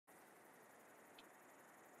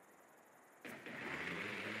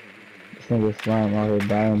This nigga slime out here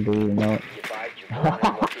dying, dude, you know?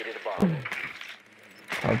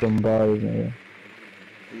 Out them bodies, nigga.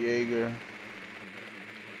 Jaeger.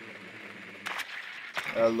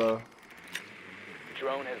 Ella.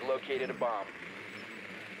 Drone has located a bomb.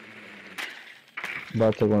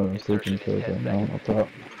 About to one of them sleeping kills right now, on top.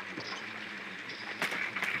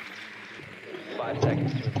 5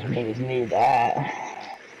 seconds to insertion. Niggas need that.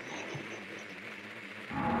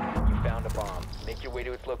 You found a bomb. Make your way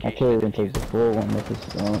to its I location. can't even take the full one if it's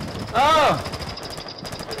strong. Oh!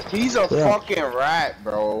 He's a fucking rat,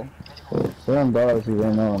 bro. Some bodies he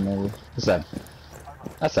ran on, nigga. What's that?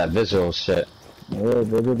 That's that visual shit. Yeah,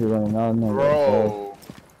 they be running out, nigga. Bro,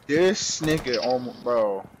 this nigga almost,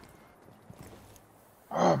 bro.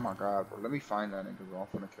 Oh my god, bro. Let me find that nigga, bro. I'm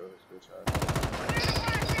finna kill this bitch ass.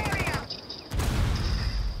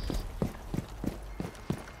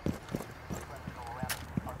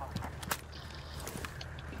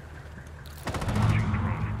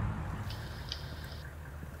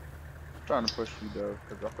 I'm trying to push you though,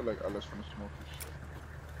 because I feel like Ella's finna smoke this shit.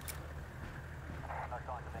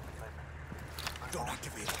 Don't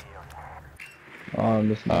activate it.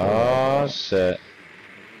 Oh shit.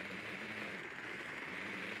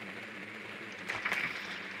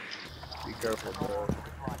 Be careful, bro.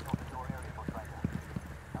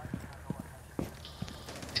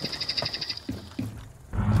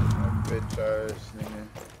 Bitch ass nigga.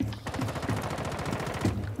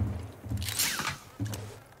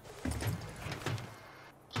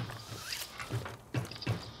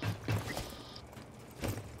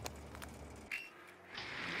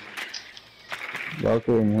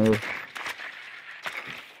 Walker in here.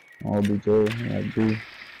 OBJ, like B.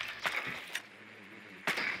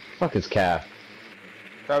 Fuck is calf?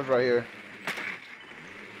 Calf's right here.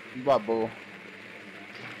 You bought bull.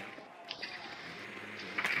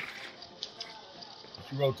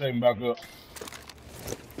 She rotating back up.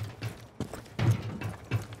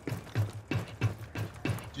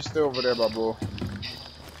 She's still over there, Babu.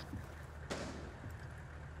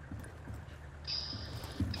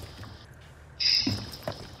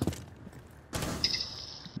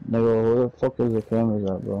 Nigga, where the fuck is the cameras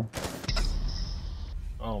at, bro?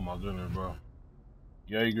 Oh my goodness, bro.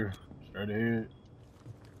 Jaeger, straight ahead.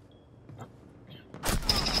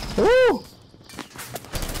 Woo!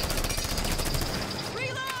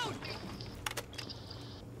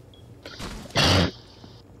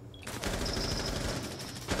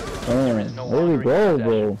 Damn, where we go,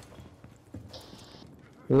 bro?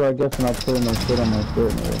 This I guess when I put my shit on my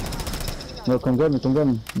foot, nigga. No, come get me,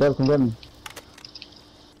 Deb, come get me.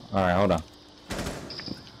 Alright, hold on.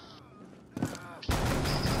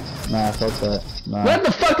 Nah, fuck that. Nah. Where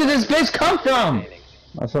the fuck did this bitch come from?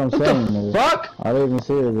 That's what I'm What saying, the nigga. fuck? I didn't even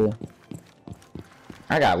see her there.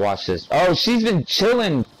 I gotta watch this. Oh, she's been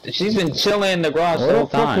chilling. She's been chilling in the garage the whole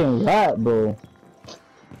time. Fucking rat, bro.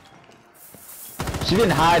 She's been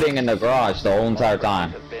hiding in the garage the whole entire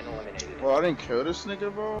time. Well, I didn't kill this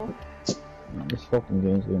nigga, bro. This fucking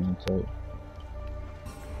game's getting tight.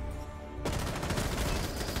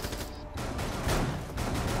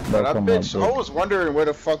 But that bitch, I was wondering where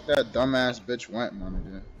the fuck that dumbass bitch went,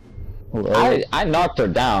 man. I knocked her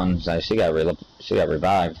down, so she got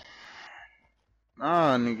revived.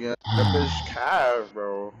 Nah, nigga, that bitch Cav,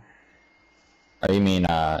 bro. Oh, you mean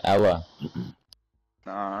Ella?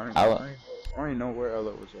 Nah, I don't know where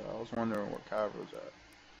Ella was at. I was wondering where Cav was at.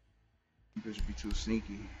 Bitch be too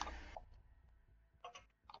sneaky.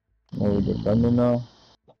 Oh, we defending now?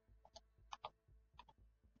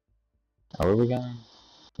 Oh, where we going?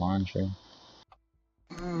 Laundry.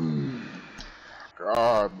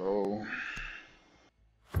 God, bro.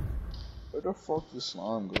 Where the fuck did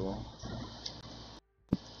Slime go?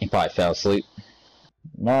 He probably fell asleep.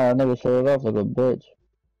 Nah, I never showed it off like a bitch.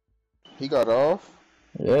 He got off?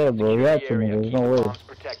 Yeah, bro, he had to, nigga. There's no way.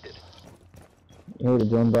 He would've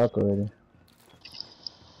joined back already.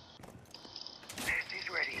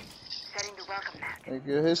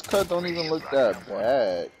 Nigga, his cut don't even look that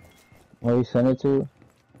bad. Oh, he sent it to you?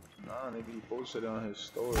 Nah, nigga, he posted it on his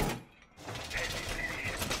story.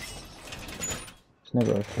 This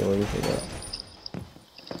nigga was shorty for that.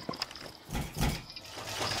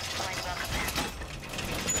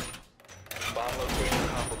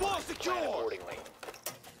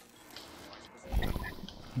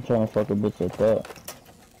 I'm trying to fuck a bitch like that.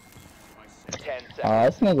 Ah,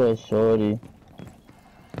 this nigga is shorty.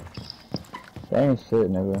 That ain't shit,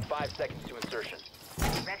 nigga. 5 seconds to insertion.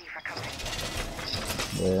 Ready for cover.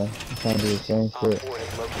 Yeah, I'm trying to do the same shit.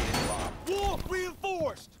 War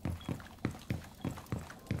reinforced.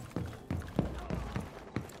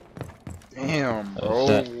 Damn,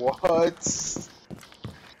 bro, what?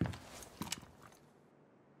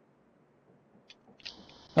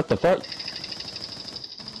 The fuck?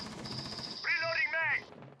 Reloading mag.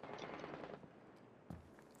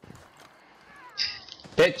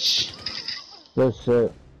 Bitch. Good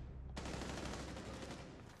shit.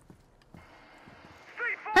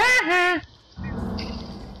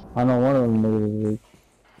 I know one of them niggas is weak.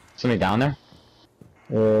 Somebody down there?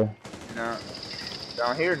 Yeah. Nah.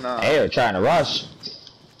 Down here, nah. Hey, they're trying to rush.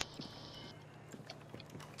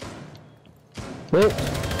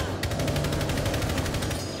 Bitch!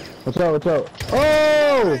 Watch out, watch out.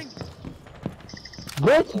 Oh!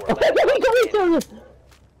 Bitch!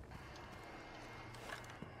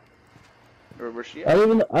 Where's she I at?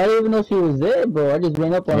 didn't even know she was there, bro. I just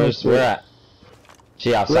ran up on her. Where's where at?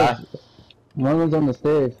 She outside? Look, one was on the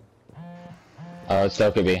stairs. Oh, it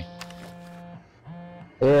still could be.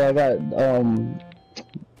 Yeah, I got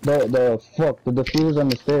the diffuse on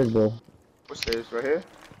the stairs, bro. What stairs? Right here?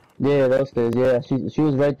 Yeah, those stairs. Yeah, she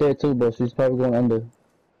was right there too, bro. She's probably going under.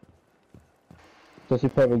 So she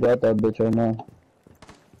probably got that bitch right now.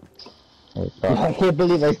 I can't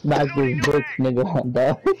believe I smacked this bitch, nigga, on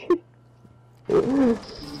that.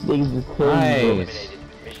 Niggas is crazy. Nice. Eliminated.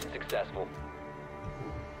 Mission successful.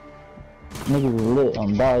 Niggas is lit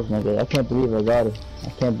on bars, nigga. I can't believe I got it. I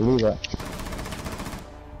can't believe it.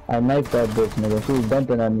 I knifed that bitch, nigga. She was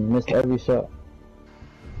dumping at me. Missed every shot.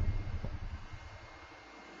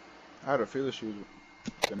 I had a feeling she was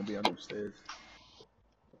gonna be on them stairs.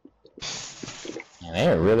 Man,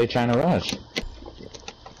 they're really trying to rush.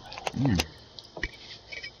 Who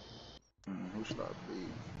should I be?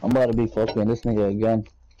 I'm about to be fucking this nigga again.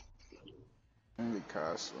 Only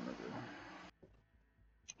Castle, nigga.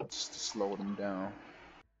 Just to slow them down.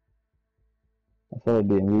 I feel like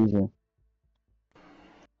being reason.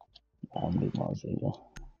 I'll make my nigga.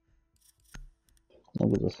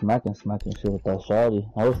 Niggas are smacking shit with that shawty.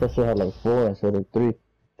 I wish that shit had like 4 instead of 3. If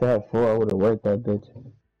it had 4, I would've worked that bitch.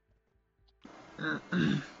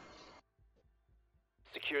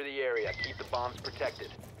 Secure the area. Keep the bombs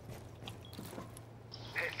protected.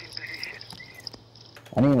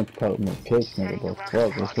 I didn't even cut my kicks, nigga, but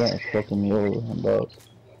fuck, this man is fucking me over on dogs.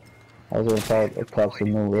 I was gonna try to cop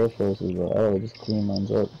some new Air Forces, but I would just clean mine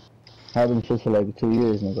up. I had them shit for like 2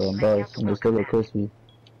 years, nigga, on dogs, and they still look crispy.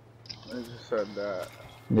 I just said that.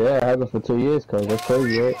 Yeah, I had them for 2 years, cuz that's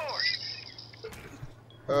crazy, right?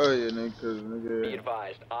 Oh yeah, nigga, cause Be nigga,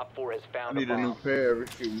 advised. Op 4 has I found need a a new bomb. pair every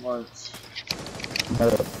few months.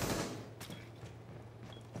 10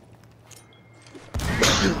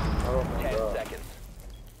 Oh my god. seconds.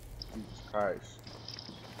 Jesus Christ.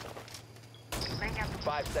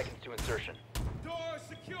 5 seconds to insertion. Door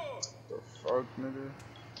secure. The fuck, nigga?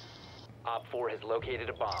 Op 4 has located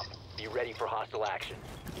a bomb. Be ready for hostile action.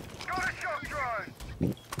 Got a shock drone.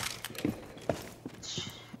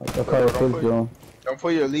 That's how it feels, John. Don't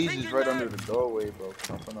put your legions right under the doorway, bro.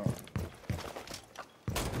 Something up.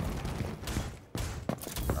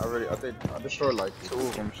 I destroyed like 2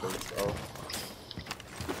 of them, so bro.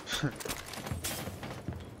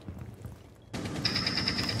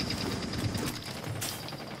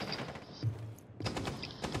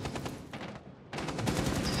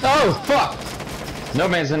 Oh, fuck! No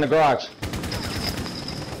man's in the garage.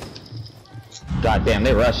 God damn,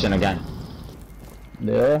 they rushing again.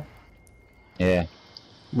 Yeah? Yeah.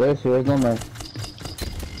 Where's she? Where's no man?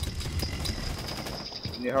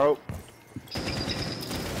 Need help?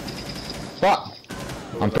 Fuck!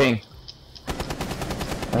 I'm ping.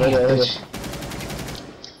 I hit her, Bitch.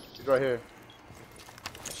 She's right here.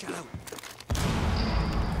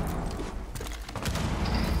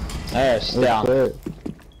 There, she's down. Shit.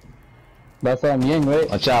 That's on Ying, right?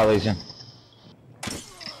 Watch out, Legion.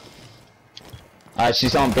 Alright,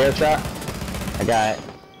 she's on bear trap. I got it.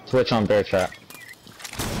 Switch on bear trap.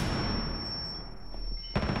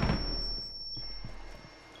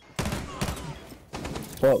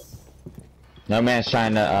 Fuck. No man's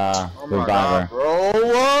trying to Oh my revive god, her.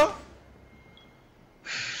 bro.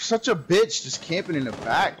 Such a bitch just camping in the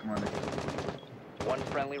back, man. One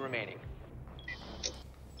friendly remaining.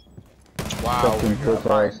 Wow. Fucking nigga,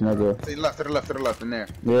 bitch ass nigga. To the left, to the left, to the left, in there.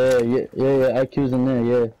 Yeah, IQ's in there,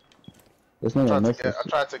 yeah. This nigga missed I it.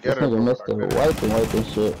 tried to This get her. nigga bro, missed but I it. couldn't. Wiping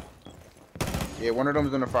shit. Yeah, one of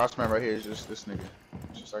them's in the frostman right here. It's just this nigga.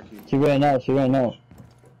 It's just like he. She ran out,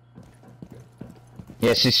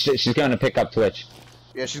 Yeah, she's going to pick up Twitch.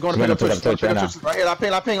 Yeah, she's going She's to gonna pick up Twitch. right now. Right here,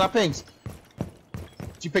 I pings.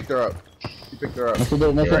 She picked her up. Yes, she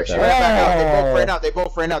did, She ran back out. They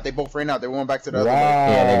both ran out. They went back to the other way.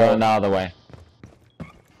 Yeah, they're going the other way.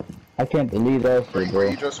 I can't believe that shit, Where bro.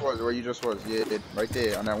 you just was. Yeah, right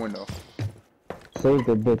there on that window. Save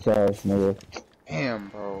the bitch ass, nigga. Damn,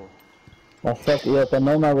 bro. I fuck you up. I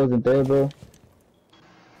know I wasn't there, bro.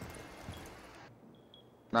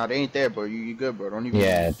 Nah, they ain't there, bro. You good, bro. Don't even.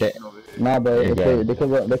 Yeah, Nah, but You're if good. they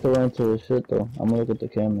could run into his shit though. I'm gonna look at the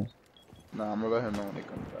cameras. Nah, I'm gonna let him know when they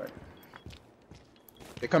come back.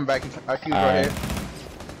 They come back. IQ's Alright. right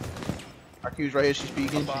here. IQ's right here. She's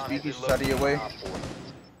speaking. She's speaking. She's out of your way.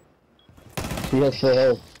 She has full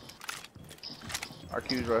health.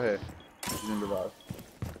 IQ's right here. She's in the live.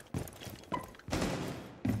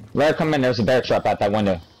 Let her come in. There's a bear trap out that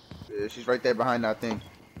window. Yeah, she's right there behind that thing.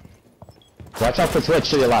 Watch out for Twitch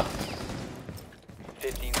to your left.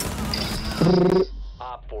 15.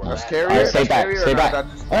 Op 4. That's last carrier. Alright, stay That's back, carrier, stay or back. not?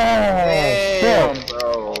 That just- Oh, Damn, fuck.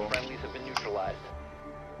 bro. All friendlies have been neutralized.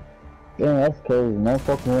 Damn, that's crazy. No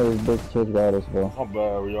fucking way this bitch Twitch got us, bro. My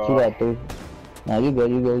bad, She y'all. got 3. Nah, you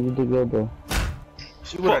good, you did good, bro.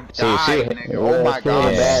 She would have She- died, she- nigga. yeah, Oh my she would've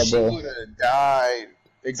god, died, she bro. would have died.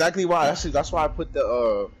 Exactly why. That's why I put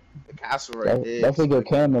the castle right there. That's a good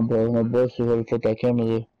camera, bro. No bullshit, whoever put that camera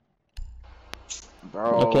there.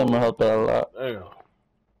 Bro. That camera helped out a lot. Damn.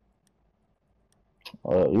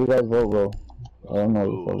 You guys vote, bro. I don't know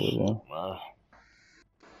what the fuck Bullshit, we're doing. man.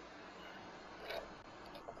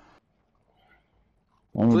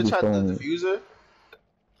 I'm gonna Twitch be had the showing you. diffuser?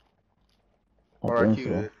 Or I IQ think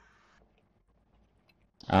so. did?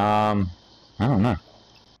 I don't know.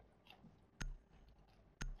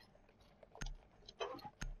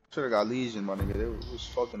 Should've got Legion, my nigga. They was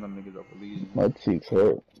fucking them niggas up with Legion. My cheeks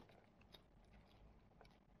hurt.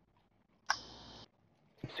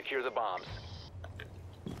 Secure the bombs.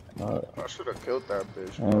 I should've killed that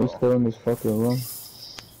bitch, Man, we bro. still in this fucking room.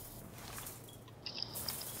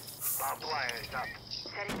 Bomb player is up.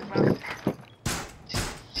 Setting the bomb.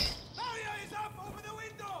 Area is up over the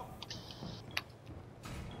window.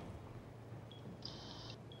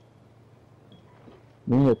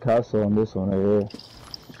 We need a castle on this one right here.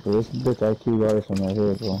 So this bitch IQ got us on right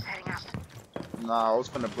here, bro. Setting up. Nah, I was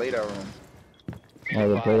finna play that room. Now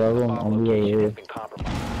the play that room, Bomb I'm right location has here. been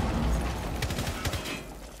compromised.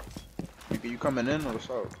 Nigga, you coming in or what's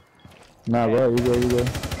up? Nah, bro, you go.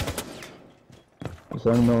 Just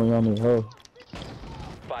let me know when y'all need help.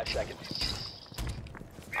 5 seconds.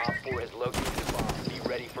 Op 4 has located the bomb. Be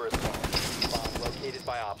ready for assault. Bomb located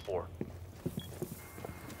by Op 4.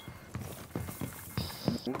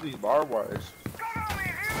 Move these barbed wires. Cover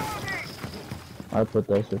me, reloading. I put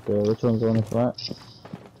that shit there. Which one's on the front?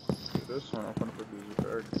 This one, I'm finna put these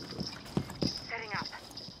repairs. Setting up.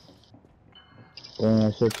 Dang,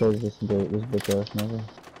 I should close this bitch ass nigga.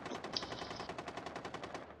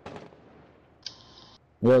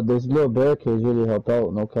 Yo, this little barricades really help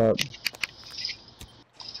out, no cap.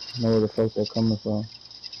 Know where the fuck they're coming from.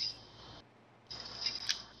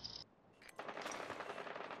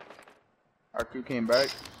 IQ came back.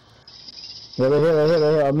 Yeah, right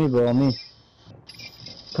here, on me, bro, on me.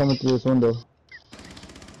 Coming through this window.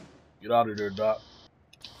 Get out of there, Doc.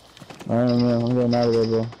 Alright, man, I'm getting out of there,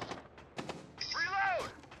 bro.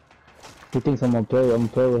 Reload. He thinks I'm gonna play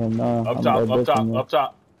with him now. Up I'm top, right up there, top, man. up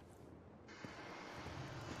top.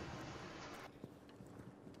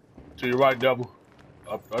 To your right, double.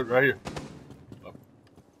 Up, right here. Up.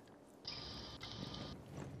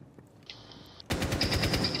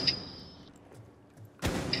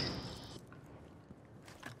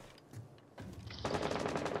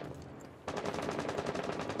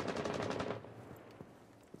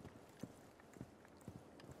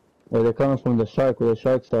 Yeah, they're coming from the shark, where the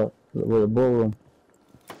shark's at, where the bull room.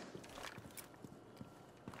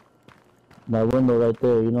 That window right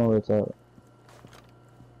there, you know where it's at.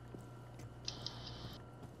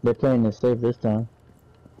 They're playing it safe this time.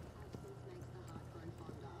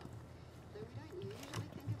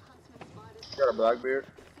 You got a black beard?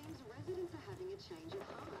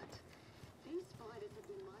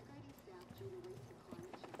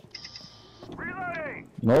 Reloading.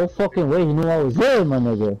 No fucking way, he knew I was there, my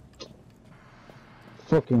nigga.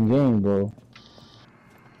 Fucking game, bro.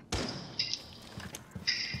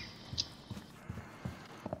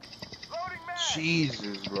 Loading mag.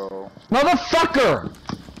 Jesus, bro. Motherfucker!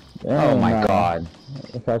 Damn, Oh my nah. god.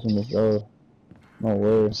 They're catching this, no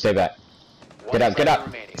way. Stay back. One Get up, get friendly up.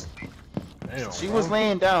 remaining. Damn, She bro. was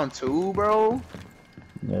laying down too, bro.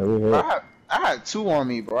 Yeah, we hit. I had two on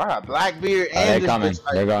me, bro. I had Blackbeard Oh, and they're this coming.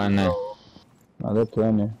 bitch They're IQ, going there. bro. Nah, they're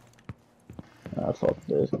playing it. Nah, fuck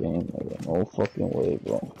this game, nigga. No fucking way,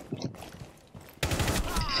 bro.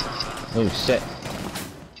 Oh shit.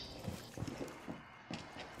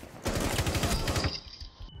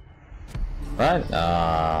 What?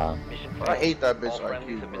 Mission I failed. hate that bitch All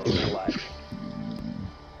friendlies IQ, have been bro. neutralized.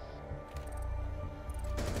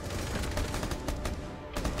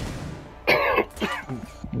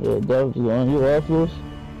 Yeah, Dev's on you off this?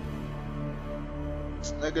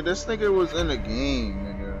 Nigga, this nigga was in the game,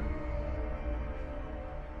 nigga.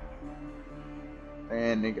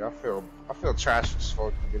 man, nigga. I feel trash as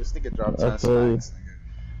fuck, nigga. This nigga dropped 10 feel smacks, nigga.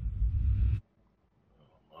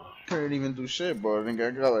 Couldn't even do shit, bro. Nigga,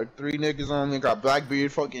 I got like 3 niggas on me. Got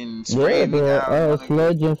Blackbeard fucking Yeah, spraying me bro. down, I my was nigga.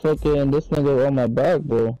 sledging fucking this nigga on my back,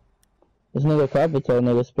 bro. This nigga Capital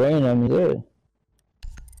nigga spraying on me, yeah.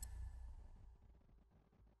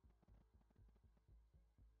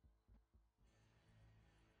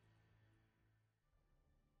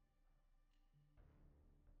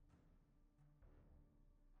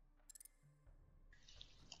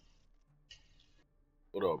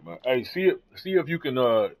 What up, man? Hey, see if you can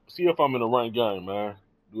see if I'm in the right game, man.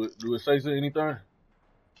 Do it say anything?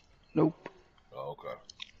 Nope. Oh, okay.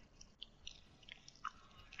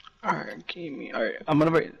 Alright, give me. Alright, I'm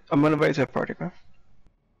gonna invite to a party, bro.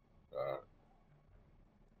 All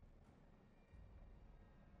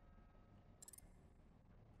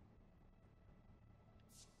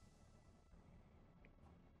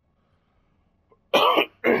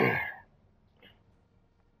right.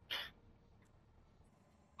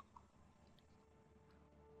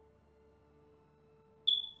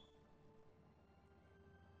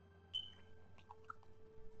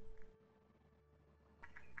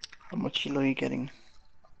 How much elo you getting?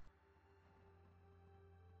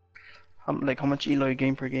 How much elo you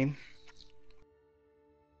getting per game?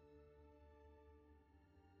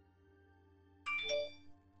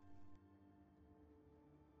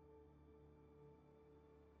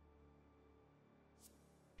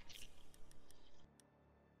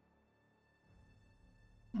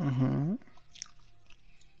 Mm-hmm.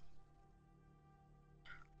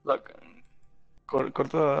 Look, go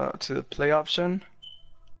to the play option,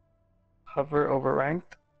 hover over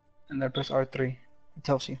ranked, and then press R3. It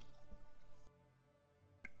tells you.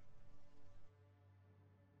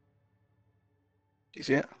 Do you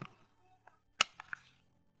see it?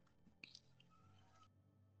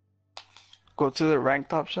 Go to the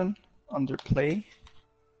ranked option under play,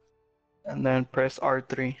 and then press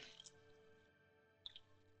R3.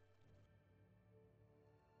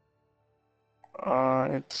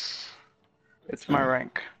 It's my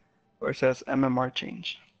rank, where it says MMR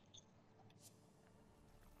change.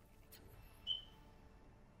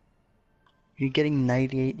 You're getting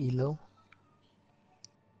 98 elo.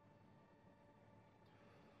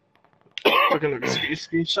 Okay, look,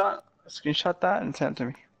 screenshot that and send it to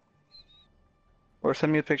me, or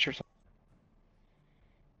send me a picture.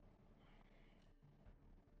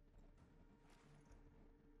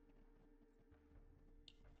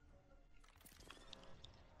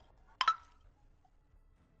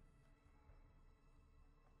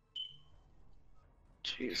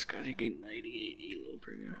 Jeez, guys, you get 98 elo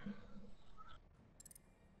per game.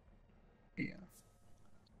 Yeah.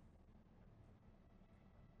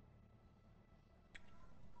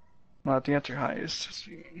 Well, I think that's your highest.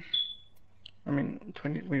 I mean,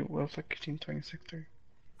 20. Wait, what was like 15, 26, 30?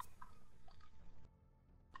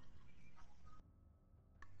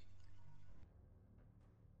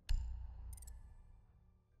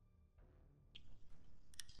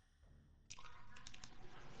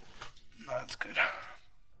 No, that's good.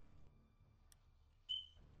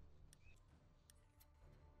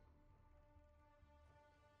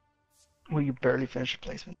 Well, you barely finished your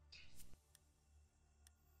placement.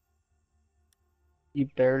 You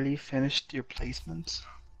barely finished your placements.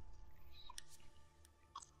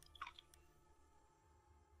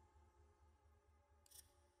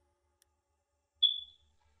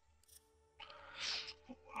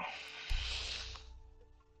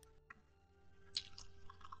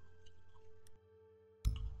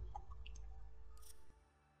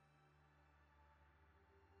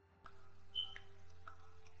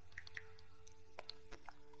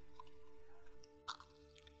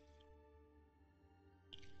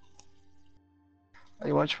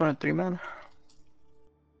 You want to run a 3-man?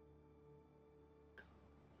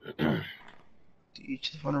 Do you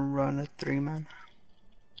just want to run a 3-man?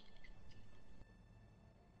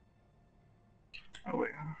 Oh wait.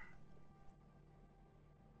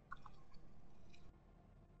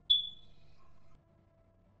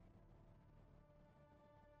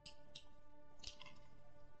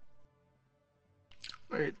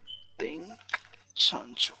 I think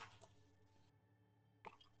Sancho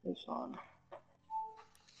is on.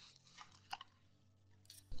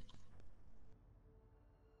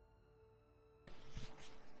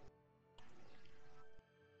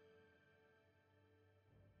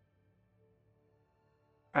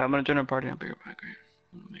 Alright, I'm gonna join a party. I'll be right back.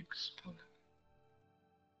 Mix.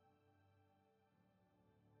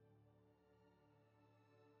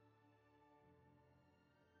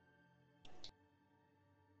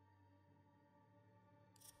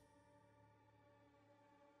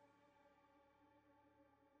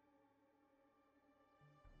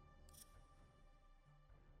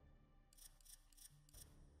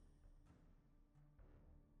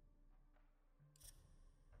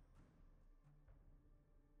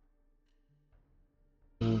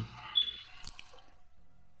 Let's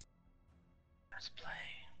play.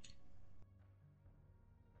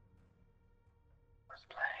 Let's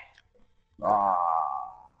play. Ah.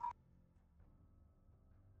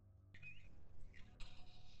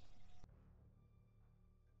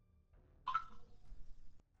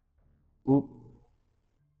 Oop.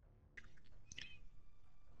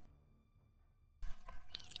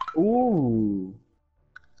 Ooh.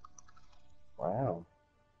 Wow.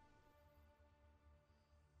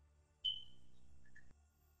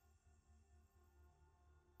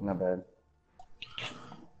 Not bad.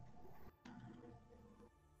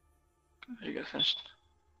 You guys finished?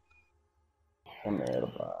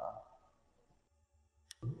 Merda.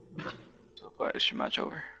 So, but is your match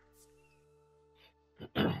over?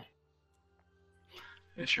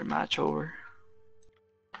 Is your match over?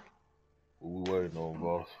 What we waiting on,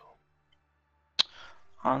 boss?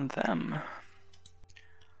 On them.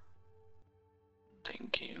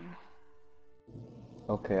 Thank you.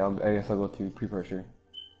 Okay, I guess I'll go to pre-pressure.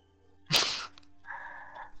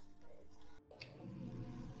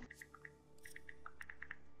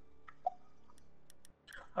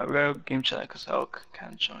 I gotta game chat because Elk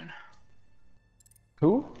can't join.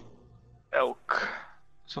 Who? Elk.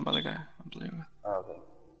 Some other guy, I believe. Oh, okay.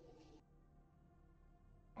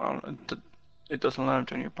 Well, it doesn't let him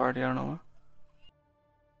join your party, I don't know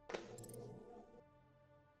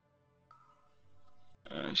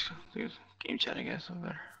why. Just do game chat, I guess, over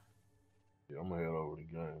there. Yeah, I'm gonna head over the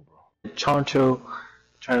game, bro. Chancho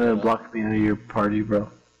trying to block me out of your party, bro.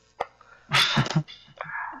 Yeah,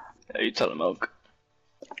 you tell him, Elk.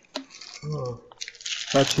 Oh.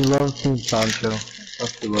 Thought you loved me, Chancho.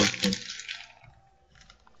 Thought you loved me.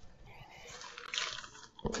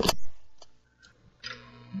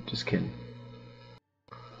 Just kidding.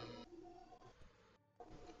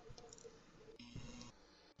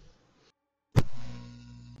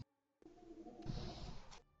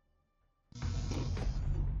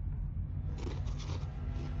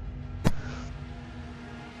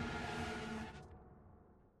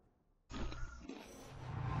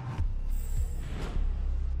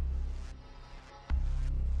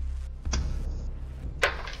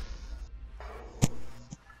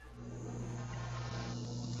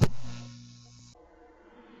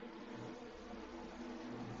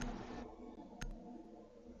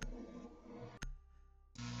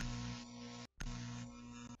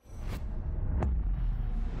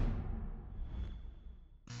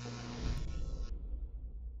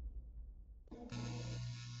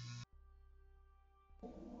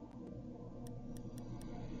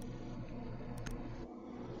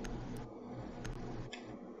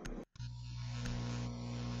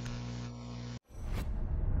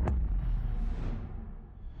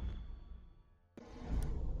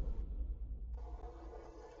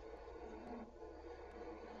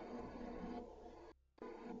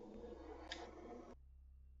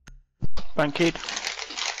 Bankade.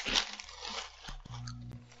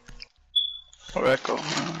 Or Echo.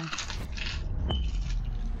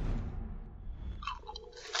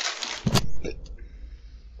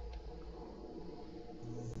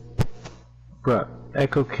 Bruh,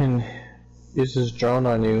 Echo can use his drone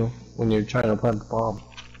on you when you're trying to plant the bomb.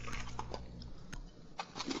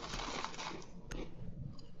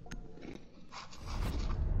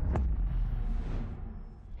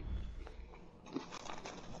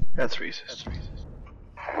 That's racist.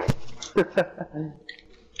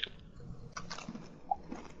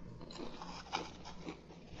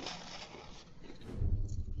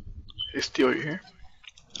 Hey, Steel, you here?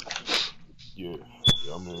 Yeah,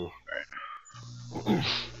 I'm here. Alright.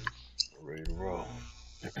 Ready to roll.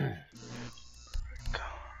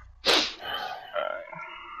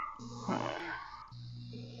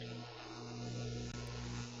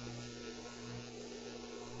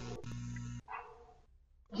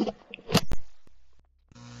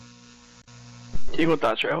 You go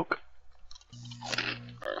Thatcher Elk.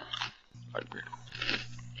 Whitebeard.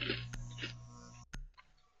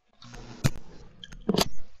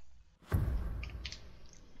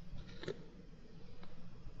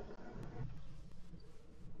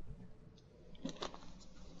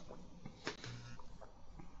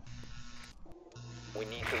 We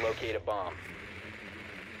need to locate a bomb.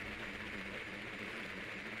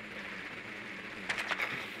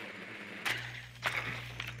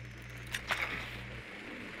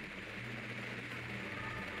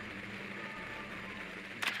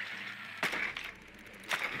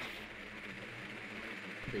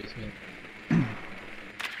 Basement.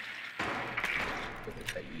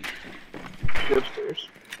 Go upstairs.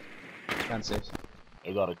 Downstairs.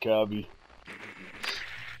 They got a cabbie.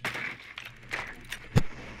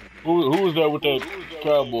 Who was that with that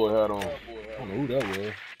cowboy hat on? I don't know who that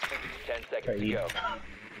was. 10 seconds to go.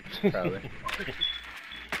 Probably.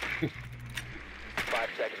 5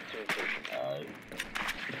 seconds to insertion.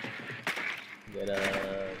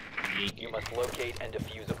 You must locate and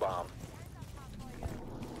defuse a bomb.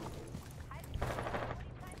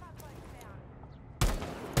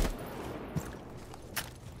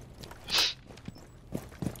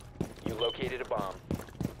 You located a bomb.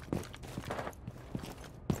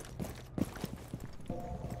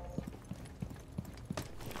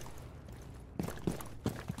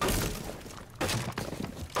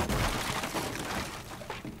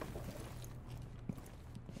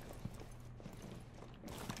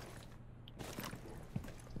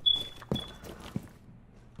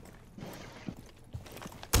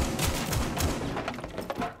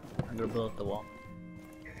 I'm gonna blow up the wall.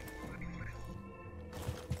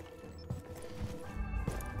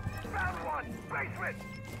 Round one, basement.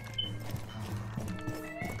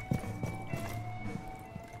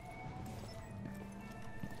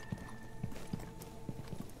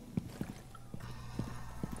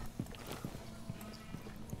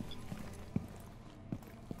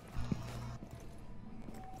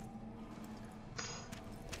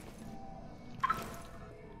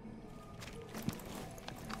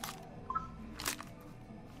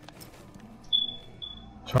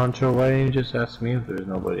 Chancho, why didn't you just ask me if there's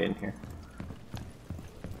nobody in here?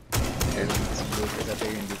 There's some movers out there.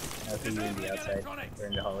 I think you're gonna be outside. We're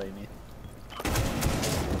in the hallway, me.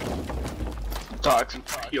 Dogs,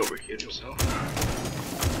 he overheated himself.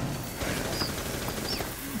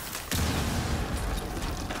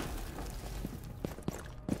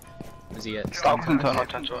 Is he at? Dogs in tunnel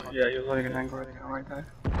potential. Yeah, you're letting an angle right there.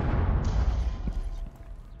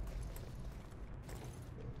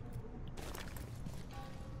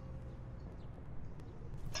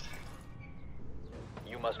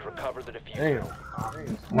 You must recover the diffuser.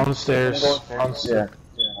 Damn. On the stairs. On stairs.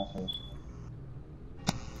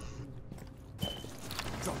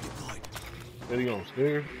 Is he on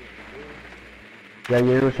stairs? Yeah,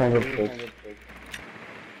 you were trying to go upstairs.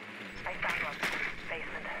 I found one.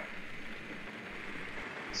 Basement.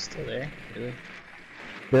 Still there? Really?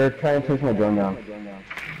 They're trying to push my drone down.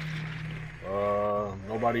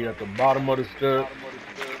 Nobody at the bottom of the stairs.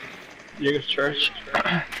 Jaeger's church.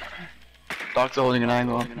 Dogs are holding an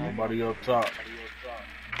angle. Nobody up top.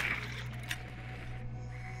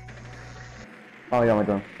 Oh, yeah, my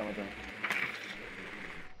drone.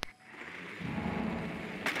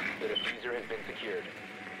 The diffuser has been secured.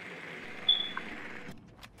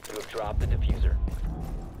 You have dropped the diffuser.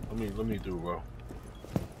 Let me do, bro.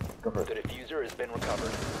 Go for The it. diffuser has been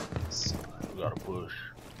recovered. We gotta push.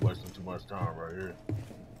 Wasting too much time right here.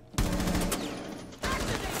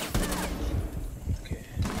 Okay.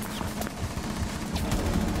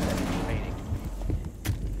 Remaining.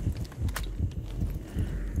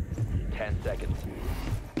 10 seconds.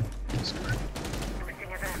 Missing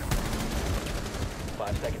a van.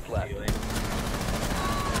 5 seconds left.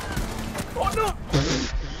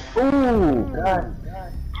 Ooh, God.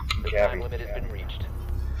 The time limit has been reached.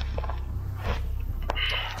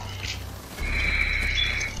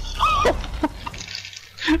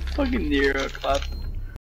 Fucking Nero clap.